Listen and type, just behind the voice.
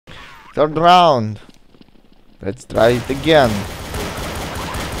Third round. Let's try it again.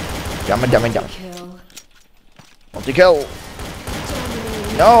 Damn it, damn it, damn it. Multi-kill.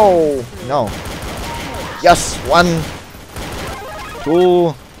 No, no. Yes, 1,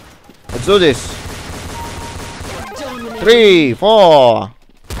 2. Let's do this. 3, 4,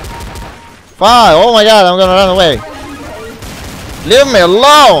 5. Oh my god, I'm gonna run away. Leave me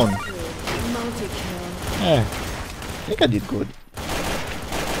alone. Yeah, I think I did good.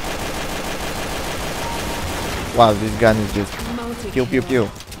 Wow, this gun is just pew pew pew.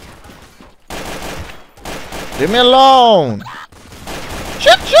 Leave me alone.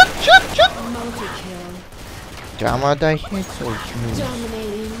 Shoot, shoot, shoot, shoot. Damn it, I hate those moves.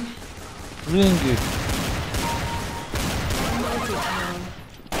 Bring it.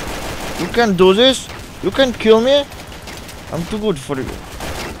 You can do this? You can kill me? I'm too good for you.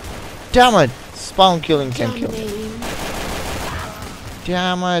 Damn it. Spawn killing can kill me.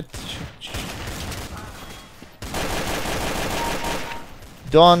 Damn it.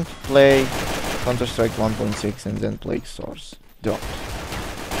 Don't play Counter-Strike 1.6 and then play Source. Don't.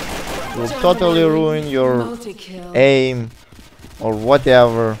 It will totally ruin your aim or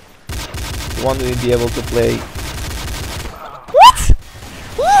whatever. You won't be able to play. What?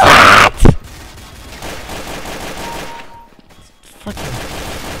 What? Fucking.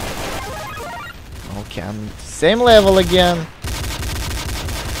 Okay, I'm same level again.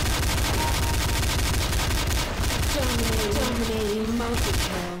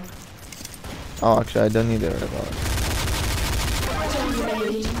 Oh, actually, I don't need a revolver.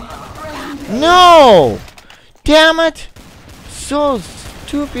 No! Damn it! So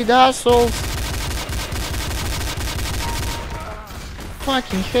stupid assholes!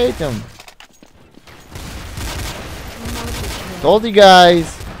 Fucking hate them. Told you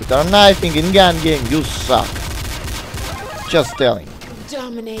guys, with our knifing in gun game, you suck. Just telling.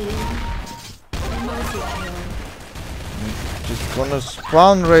 Dominating. Just gonna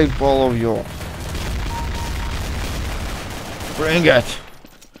spawn rape all of you. Bring it!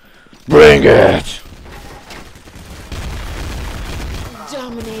 Bring it!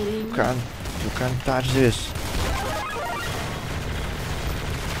 Dominating. You can't touch this.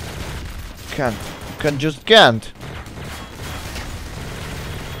 Just can't.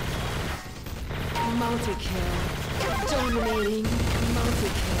 Multi-kill. Dominating.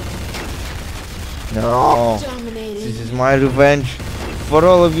 Multi-kill. No. Dominating. This is my revenge for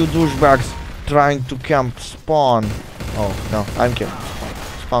all of you douchebags trying to camp spawn. Oh no, I'm camping.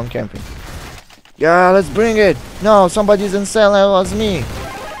 Spawn camping. Yeah, let's bring it. No, somebody's in cell. It was me.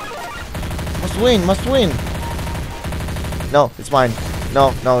 Must win. Must win. No, it's mine.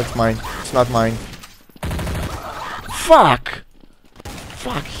 No, it's mine. It's not mine. Fuck!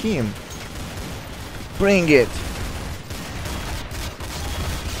 Fuck him. Bring it.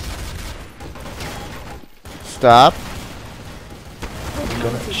 Stop.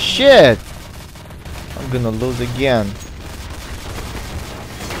 Shit! I'm gonna lose again.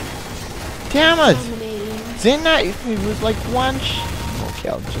 Damn it! They knifed me with like one okay,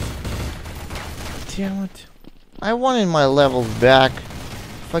 I'll just... Damn it. I wanted my levels back.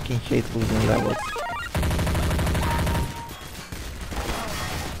 Fucking hate losing levels.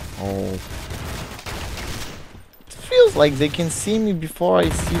 Oh. It feels like they can see me before I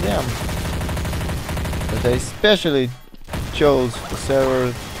see them. But I especially chose the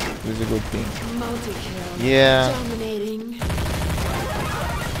server with a good thing. Yeah.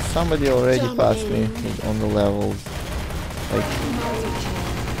 Somebody already passed me on the levels. Like,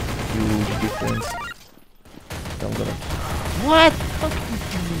 huge difference. I'm gonna... What? How can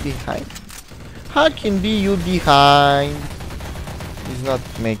you be behind? How can be you behind? It's not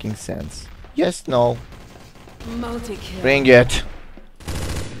making sense. Yes, no. Bring it.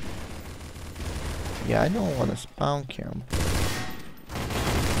 Yeah, I don't want to spawn camp.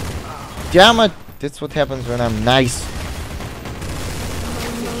 Damn it! That's what happens when I'm nice.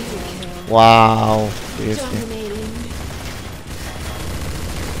 Wow. Seriously.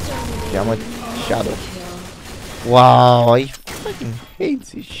 Damn it. Shadow. Wow, I fucking hate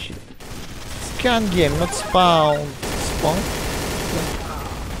this shit. Scan game, not spawn. Spawn?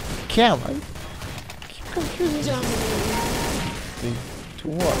 Cam, I keep confusing. To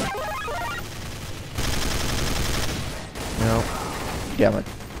what? No. Damn it.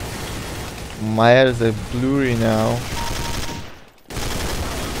 My eyes are blurry now.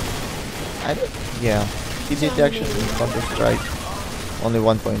 I don't... Yeah. He did actually in Counter-Strike. Only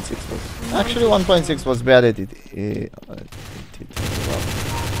 1.6 was... Actually 1.6 was bad at it. It did well.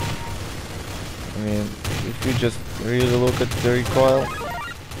 I mean, if you just really look at the recoil,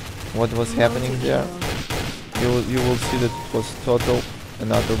 what was happening there, you will see that it was total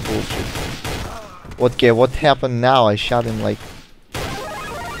Another bullshit. Okay, what happened now? I shot him like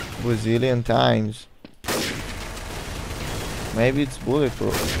bazillion times. Maybe it's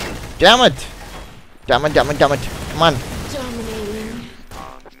bulletproof. Damn it! Damn it, damn it, damn it. Come on. Dominating.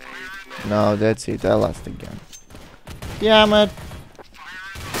 No, that's it. I lost again. Damn it.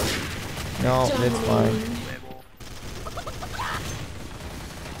 No, that's fine.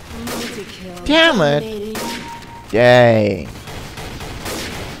 Multi-kill. Damn it. Dominating. Dang.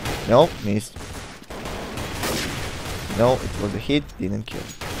 Nope, missed. No, it was a hit, didn't kill.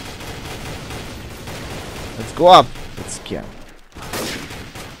 Let's go up. Let's scam.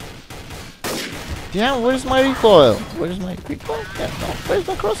 Damn, where's my recoil? Where's my recoil? Yeah, no, where's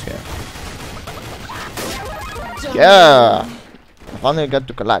my crosshair? Yeah! I finally got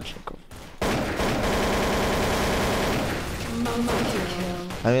to Kalashnikov.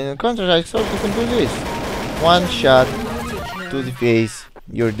 Multi-kill. I mean, in Counter-Strike, so you can do this. One shot Multi-kill. to the face,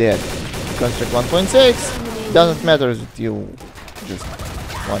 you're dead. Counter-Strike 1.6 doesn't matter that you just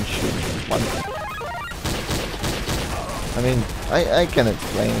one shoot. One. I mean, I can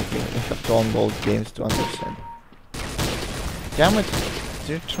explain it. You have to own both games to understand. Damn it!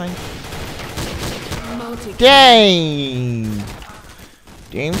 They're trying. Multi-kill. Dang!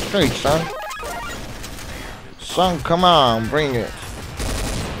 Game straight, son. Son, come on, bring it.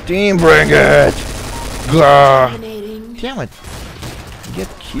 Team, bring it! Gah! Dominating. Damn it! Get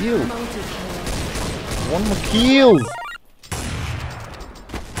killed. Multi-kill. One more kill.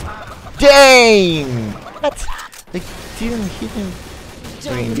 Dang! What? They didn't hit him.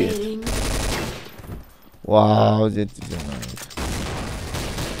 Bring it. Dominating. Wow, that is annoying.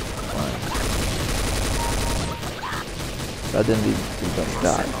 Suddenly we don't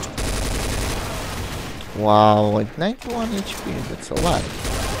die. Wow, at 91 HP, that's a lot.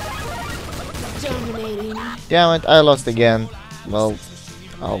 Dominating. Damn it, I lost again. Well,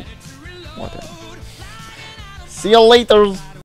 oh, whatever. See you later.